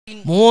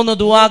3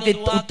 ദുആക്ക്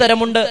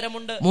ഉത്തരമുണ്ട്.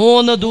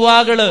 3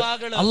 ദുആകള്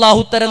അല്ലാഹു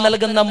ഉത്തരം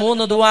നൽകുന്ന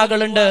 3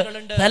 ദുആകളുണ്ട്.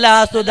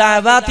 സലാസു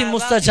ദഅവാതി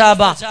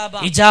മുസ്തജാബ,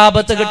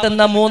 ഇജാബത്ത്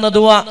കിട്ടുന്ന 3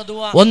 ദുആ.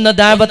 ഒന്ന്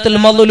ദഅവത്തുൽ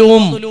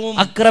മദ്ലൂം,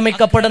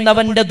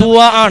 ആക്രമിക്കപ്പെടുന്നവന്റെ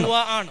ദുആ ആണ്.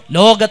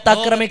 ലോകത്ത്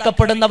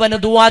ആക്രമിക്കപ്പെടുന്നവന്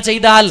ദുആ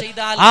ചെയ്താൽ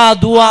ആ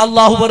ദുആ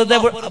അല്ലാഹു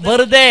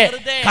വെറുതെ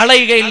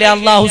കളയുകയില്ല,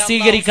 അല്ലാഹു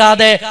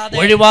സ്വീകരിക്കാതെ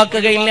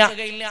ഒഴിവാക്കുകയില്ല.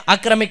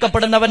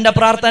 ആക്രമിക്കപ്പെടുന്നവന്റെ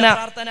പ്രാർത്ഥന.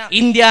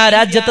 ഇന്ത്യ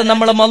രാജ്യത്ത്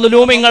നമ്മൾ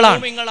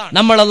മദ്ലൂമിങ്ങളാണ്,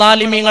 നമ്മൾ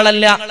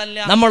ലാലിമീങ്ങളല്ല.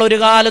 നമ്മൾ ഒരു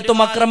കാലത്തും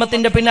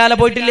അക്രമത്തിന്റെ പിന്നാലെ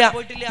പോയിട്ടില്ല.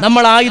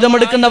 നമ്മൾ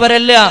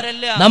ആയുധമെടുക്കുന്നവരല്ല,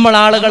 നമ്മൾ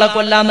ആളുകളെ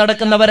കൊല്ലാൻ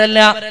നടക്കുന്നവരല്ല,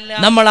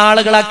 നമ്മൾ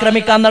ആളുകളെ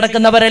ആക്രമിക്കാൻ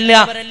നടക്കുന്നവരല്ല.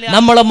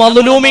 നമ്മൾ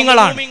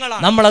മദ്ലൂമിങ്ങളാണ്.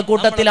 നമ്മളെ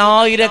കൂട്ടത്തിൽ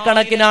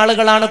ആയിരക്കണക്കിന്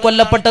ആളുകളാണ്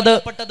കൊല്ലപ്പെട്ടത്.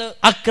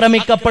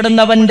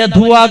 ആക്രമിക്കപ്പെടുന്നവന്റെ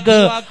ദുആക്ക്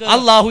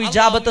അല്ലാഹു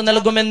ഇജാബത്ത്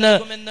നൽകുമെന്ന്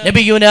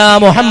നബിയുനാ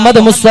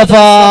മുഹമ്മദ് മുസ്തഫ.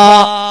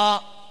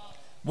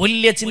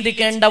 വലിയ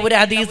ചിന്തിക്കേണ്ട ഒരു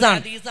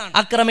ഹദീസാണ്.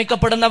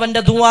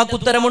 ആക്രമിക്കപ്പെടുന്നവന്റെ ദുആക്ക്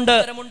ഉത്തരമുണ്ട്.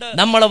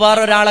 നമ്മൾ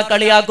വേറൊരാളെ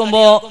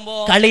കളിയാക്കുമ്പോ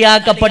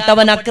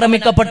കളിയാക്കപ്പെട്ടവൻ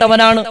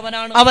ആക്രമിക്കപ്പെട്ടവനാണ്.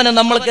 അവന്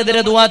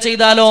നമ്മൾക്കെതിരെ ദുആ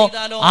ചെയ്താലോ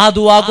ആ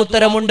ദുആക്ക്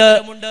ഉത്തരമുണ്ട്.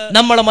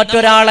 നമ്മൾ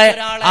മറ്റൊരാളെ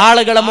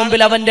ആളുകളെ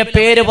മുമ്പിൽ അവന്റെ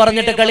പേര്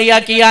പറഞ്ഞിട്ട്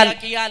കളിയാക്കിയാൽ,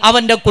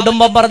 അവന്റെ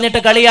കുടുംബം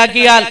പറഞ്ഞിട്ട്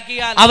കളിയാക്കിയാൽ,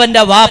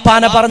 അവന്റെ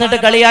വാപ്പാനെ പറഞ്ഞിട്ട്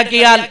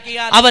കളിയാക്കിയാൽ,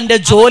 അവന്റെ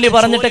ജോലി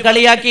പറഞ്ഞിട്ട്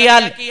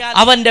കളിയാക്കിയാൽ,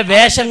 അവന്റെ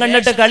വേഷം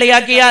കണ്ടിട്ട്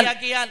കളിയാക്കിയാൽ,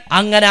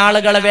 അങ്ങനെ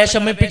ആളുകളെ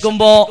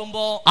വേഷമിപ്പിക്കുമ്പോ,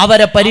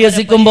 അവരെ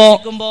പരിഹസിക്കുമ്പോ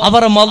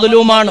അവർ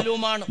മദ്ലൂമാണ്,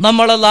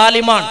 നമ്മൾ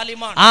ലാലിമാണ്.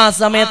 ആ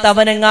സമയത്ത്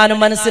അവനെങ്ങാനും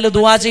മനസ്സിൽ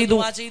ദുആ ചെയ്തു,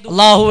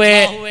 അല്ലാഹുവേ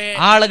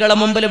ആളുകളെ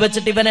മുമ്പിൽ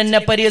വെച്ചിട്ട് ഇവൻ എന്നെ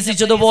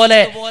പരിഹസിച്ചതുപോലെ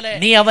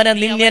നീ അവനെ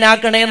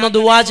നിന്ദ്യനാക്കണേ എന്ന്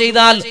ദുആ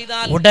ചെയ്താൽ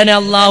ഉടനെ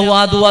അല്ലാഹു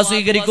ആ ദുആ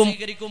സ്വീകരിക്കും.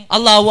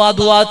 അല്ലാഹു ആ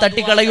ദുആ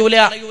തട്ടിക്കളയൂല.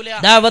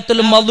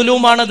 ദഅവത്തുൽ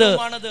മദ്ലൂമാണത്.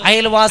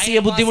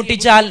 അയൽവാസിയെ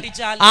ബുദ്ധിമുട്ടിച്ചാൽ,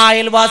 ആ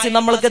അയൽവാസി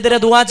നമ്മൾക്കെതിരെ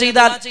ദുആ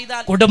ചെയ്താൽ,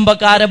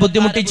 കുടുംബക്കാരെ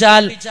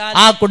ബുദ്ധിമുട്ടിച്ചാൽ,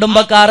 ആ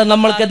കുടുംബക്കാരൻ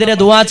നമ്മൾക്കെതിരെ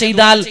ദുആ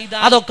ചെയ്താൽ,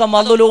 അതൊക്കെ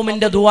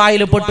മദ്ലൂമിന്റെ ദുആയിൽ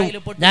പെട്ടു.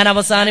 ഞാൻ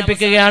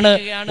അവസാനിപ്പിക്കുകയാണ്.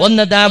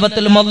 ഒന്ന്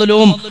ദഅവത്തുൽ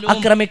മദ്ലൂം,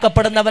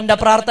 ആക്രമിക്കപ്പെടുന്നവന്റെ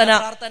പ്രാർത്ഥന.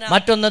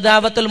 മറ്റൊന്ന്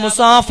ദഅവത്തുൽ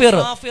മുസാഫിർ,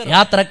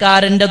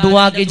 യാത്രക്കാരന്റെ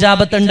ദുആക്ക്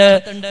ഇജാബത്തുണ്ട്.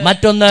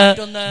 മറ്റൊന്ന്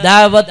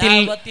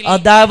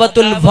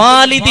ദഅവത്തുൽ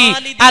വാലിദി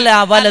അലാ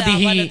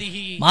വലദിഹി,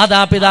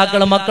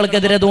 മാതാപിതാക്കൾ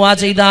മക്കൾക്കെതിരെ ദുആ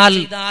ചെയ്താൽ,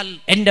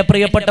 എന്റെ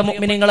പ്രിയപ്പെട്ട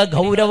മുഅ്മിനീങ്ങളെ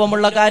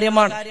ഗൗരവമുള്ള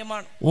കാര്യമാണ്.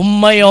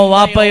 ഉമ്മയോ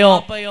വാപ്പയോ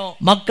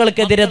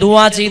മക്കൾക്കെതിരെ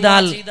ദുആ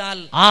ചെയ്താൽ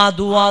ആ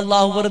ദുആ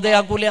അല്ലാഹു വെറുതെ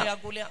ആക്കൂല.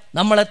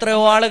 നമ്മൾ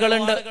എത്രയോ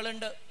ആളുകളുണ്ട്,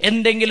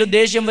 എന്തെങ്കിലും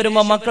ദേഷ്യം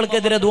വരുമ്പോ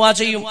മക്കൾക്കെതിരെ ദുആ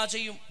ചെയ്യും.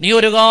 നീ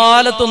ഒരു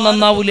കാലത്തും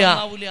നന്നാവൂല,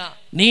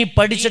 നീ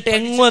പഠിച്ചിട്ട്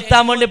എങ്ങും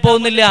എത്താൻ വേണ്ടി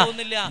പോകുന്നില്ല,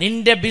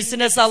 നിന്റെ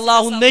ബിസിനസ്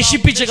അല്ലാഹു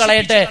നശിപ്പിച്ച്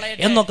കളയട്ടെ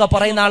എന്നൊക്കെ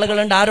പറയുന്ന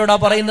ആളുകളുണ്ട്. ആരോടാ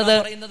പറയുന്നത്?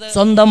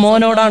 സ്വന്തം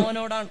മോനോടാണ്.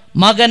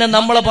 മകന്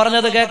നമ്മൾ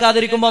പറഞ്ഞത്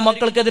കേൾക്കാതിരിക്കുമ്പോ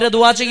മക്കൾക്കെതിരെ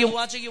ദുആ ചെയ്യും.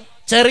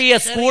 ചെറിയ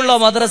സ്കൂളിലോ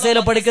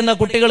മദ്രസയിലോ പഠിക്കുന്ന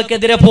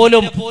കുട്ടികൾക്കെതിരെ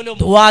പോലും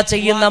ദുആ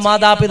ചെയ്യുന്ന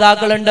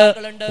മാതാപിതാക്കളുണ്ട്.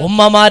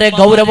 ഉമ്മമാരെ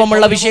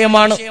ഗൗരവമുള്ള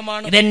വിഷയമാണ്.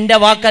 ഇതെന്റെ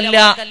വാക്കല്ല,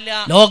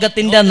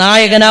 ലോകത്തിന്റെ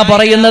നായകനാ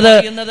പറയുന്നത്.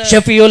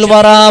 ഷഫീഉൽ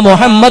വറ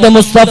മുഹമ്മദ്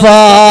മുസ്തഫ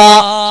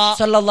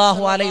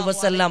സല്ലല്ലാഹു അലൈഹി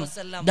വസല്ലം.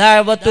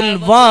 ദഅവത്തുൽ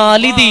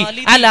വാലിദി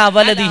അലാ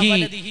വലദിഹി,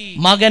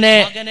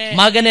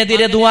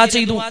 മകനെതിരെ ദുആ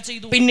ചെയ്തു.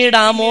 പിന്നീട്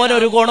ആ മോൻ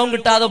ഒരു ഗുണം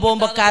കിട്ടാതെ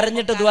പോകുമ്പോ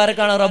കരഞ്ഞിട്ട്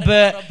ദ്വാരക്കാണ്,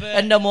 റബ്ബേ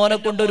എന്റെ മോനെ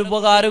കൊണ്ട് ഒരു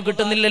ഉപകാരം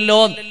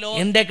കിട്ടുന്നില്ലല്ലോ.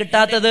 എന്തേ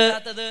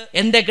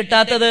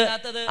കിട്ടാത്തത്?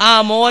 ആ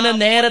മോന്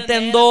നേരത്തെ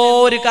എന്തോ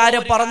ഒരു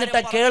കാര്യം പറഞ്ഞിട്ട്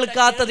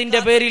കേൾക്കാത്തതിന്റെ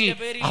പേരിൽ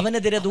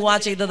അവനെതിരെ ദുആ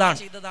ചെയ്തതാണ്.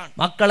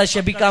 മക്കളെ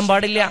ശപിക്കാൻ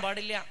പാടില്ല,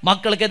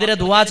 മക്കൾക്കെതിരെ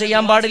ദുആ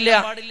ചെയ്യാൻ പാടില്ല.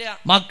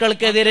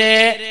 മക്കൾക്കെതിരെ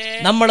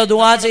നമ്മൾ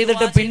ദുആ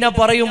ചെയ്തിട്ട് പിന്നെ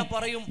പറയും,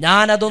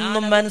 ഞാൻ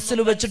അതൊന്നും മനസ്സിൽ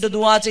വെച്ചിട്ട്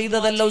ദുആ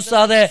ചെയ്തതല്ല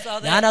ഉസ്താദേ,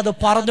 ഞാനത്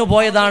പറഞ്ഞു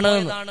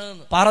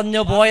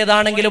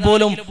പോയതാണെങ്കിൽ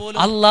പോലും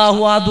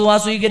അല്ലാഹു ആ ദുആ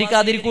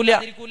സ്വീകരിക്കാതിരിക്കൂല.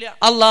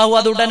 അല്ലാഹു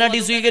അത് ഉടനടി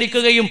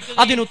സ്വീകരിക്കുകയും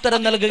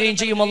അതിനുത്തരം നൽകുകയും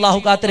ചെയ്യും. അല്ലാഹു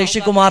കാത്ത്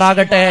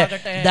രക്ഷിക്കുമാറാകട്ടെ.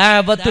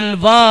 ദഅവത്തുൽ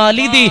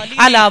വാലിദി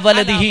അലാ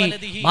വലദിഹി,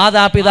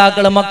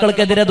 മാതാപിതാക്കൾ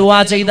മക്കൾക്കെതിരെ ദുആ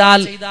ചെയ്താൽ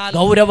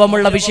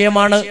ഗൗരവമുള്ള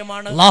വിഷയമാണ്.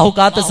 അല്ലാഹു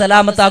കാത്ത്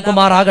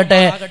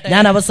സലാമത്താക്കുമാറാകട്ടെ.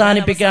 ഞാൻ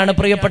അവസാനിപ്പിക്കുകയാണ്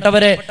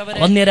പ്രിയപ്പെട്ടവരെ.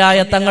 വന്യരായ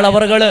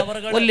തങ്ങളവറുകള്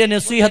വലിയ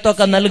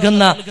നസീഹത്തൊക്കെ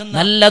നൽകുന്ന,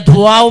 നല്ല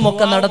ദുആവും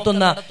ഒക്കെ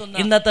നടത്തുന്ന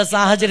ഇന്നത്തെ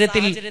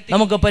സാഹചര്യത്തിൽ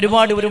നമുക്ക്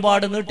പരിപാടി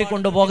ഒരുപാട്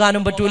നീട്ടിക്കൊണ്ടു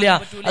പോകാനും പറ്റൂല.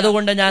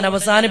 അതുകൊണ്ട് ഞാൻ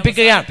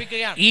അവസാനിപ്പിക്കുകയാണ്.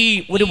 ഈ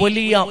ഒരു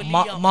വലിയ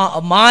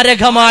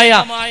മാരകമായ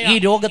ഈ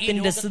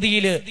രോഗത്തിന്റെ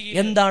സ്ഥിതിയിൽ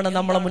എന്താണ്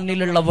നമ്മളെ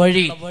മുന്നിലുള്ള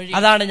വഴി?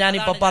 അതാണ്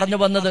ഞാനിപ്പോ പറഞ്ഞു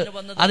വന്നത്.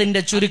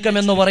 അതിന്റെ ചുരുക്കം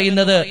എന്ന്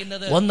പറയുന്നത്,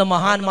 ഒന്ന്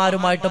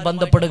മഹാന്മാരുമായിട്ട്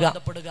ബന്ധപ്പെടുക,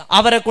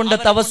 അവരെ കൊണ്ട്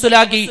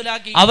തവസ്സുലാക്കി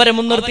അവരെ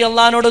മുൻനിർത്തി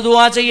അള്ളാഹിനോട്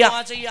ദുആ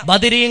ചെയ്യുക.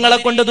 ബദരീങ്ങളെ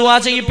കൊണ്ട് ദുആ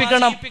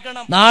ചെയ്യിപ്പിക്കണം.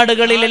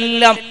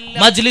 നാടുകളിലെല്ലാം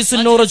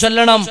മജ്ലിസുന്നൂർ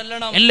ചൊല്ലണം.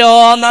 എല്ലാ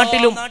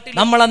നാട്ടിലും,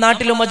 നമ്മളെ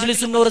നാട്ടിലും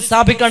മജ്ലിസുന്നൂർ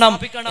സ്ഥാപിക്കണം.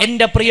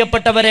 എന്റെ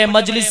പ്രിയപ്പെട്ടവരെ,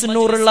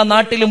 മജ്ലിസുന്നൂറുള്ള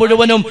നാട്ടിൽ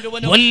മുഴുവനും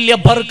വലിയ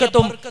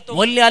ബർക്കത്തും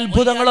വലിയ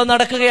അത്ഭുതങ്ങളും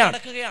നടക്കുകയാണ്.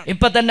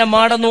 ഇപ്പൊ തന്നെ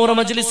മാടന്നൂർ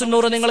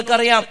മജ്ലിസുന്നൂർ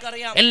നിങ്ങൾക്കറിയാം.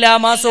 എല്ലാ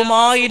മാസവും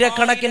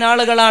ആയിരക്കണക്കിന്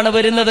ആളുകളാണ്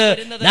വരുന്നത്.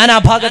 ഞാൻ ആ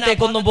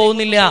ഭാഗത്തേക്കൊന്നും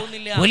പോകുന്നില്ല.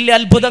 വലിയ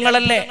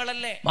അത്ഭുതങ്ങളല്ലേ?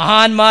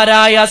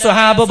 മഹാന്മാരായ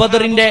സ്വഹാബ്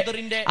ബദറിന്റെ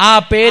ആ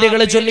പേരുകൾ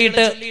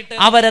ചൊല്ലിയിട്ട്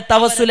അവരെ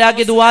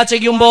തവസ്സുലാക്കി ദുആ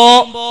ചെയ്യുമ്പോ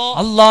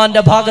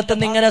അള്ളാന്റെ ഭാഗത്ത്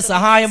നിന്ന് ഇങ്ങനെ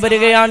സഹായം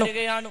വരികയാണ്.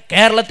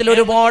 കേരളത്തിൽ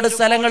ഒരുപാട്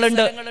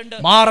സ്ഥലങ്ങളുണ്ട്.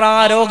 മാറാ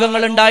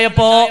രോഗങ്ങൾ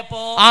ഉണ്ടായപ്പോ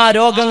ആ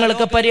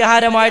രോഗങ്ങൾക്ക്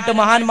പരിഹാരമായിട്ട്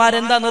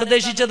മഹാന്മാരെന്താ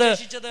നിർദ്ദേശിച്ചത്?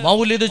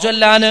 മൗലിദ്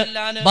ചൊല്ലാന്,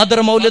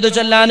 ബദർ മൗലിദ്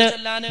ചൊല്ലാന്,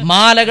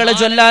 മാലകൾ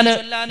ചൊല്ലാന്,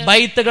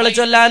 ബൈത്തുകൾ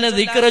ചൊല്ലാന്,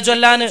 ദിക്ർ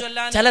ചൊല്ലാന്.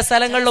 ചില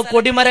സ്ഥലങ്ങളിൽ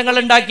കൊടിമരങ്ങൾ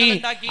ഉണ്ടാക്കി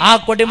ആ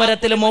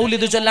കൊടിമരത്തിൽ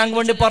മൗലിദ് ചൊല്ലാൻ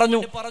വേണ്ടി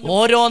പറഞ്ഞു.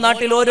 ഓരോ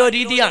നാട്ടിൽ ഓരോ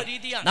രീതിയാണ്.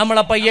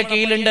 നമ്മളെ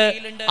പയ്യക്കയിലുണ്ട്,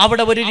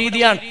 അവിടെ ഒരു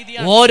രീതിയാണ്.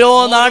 ഓരോ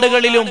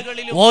നാടുകളിലും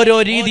ഓരോ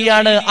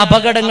രീതിയാണ്.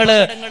 അപകടങ്ങള്,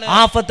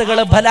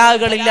 ആഫത്തുകള്,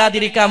 ബലാകൾ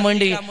ഇല്ലാതിരിക്കാൻ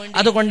വേണ്ടി.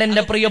 അതുകൊണ്ട്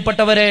എന്റെ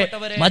പ്രിയപ്പെട്ടവരെ,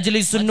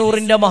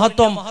 മജ്ലിസുന്നൂറിന്റെ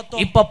മഹത്വം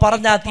ഇപ്പൊ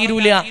പറഞ്ഞാ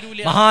തീരൂല.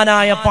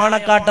 മഹാനായ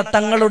പാണക്കാട്ട്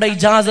തങ്ങളുടെ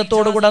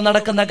ഇജാസത്തോടുകൂടെ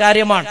നടക്കുന്ന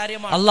കാര്യമാണ്.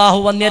 അള്ളാഹു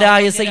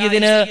വന്യരായ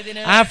സയ്യിദിന്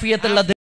ആഫിയത്തുള്ള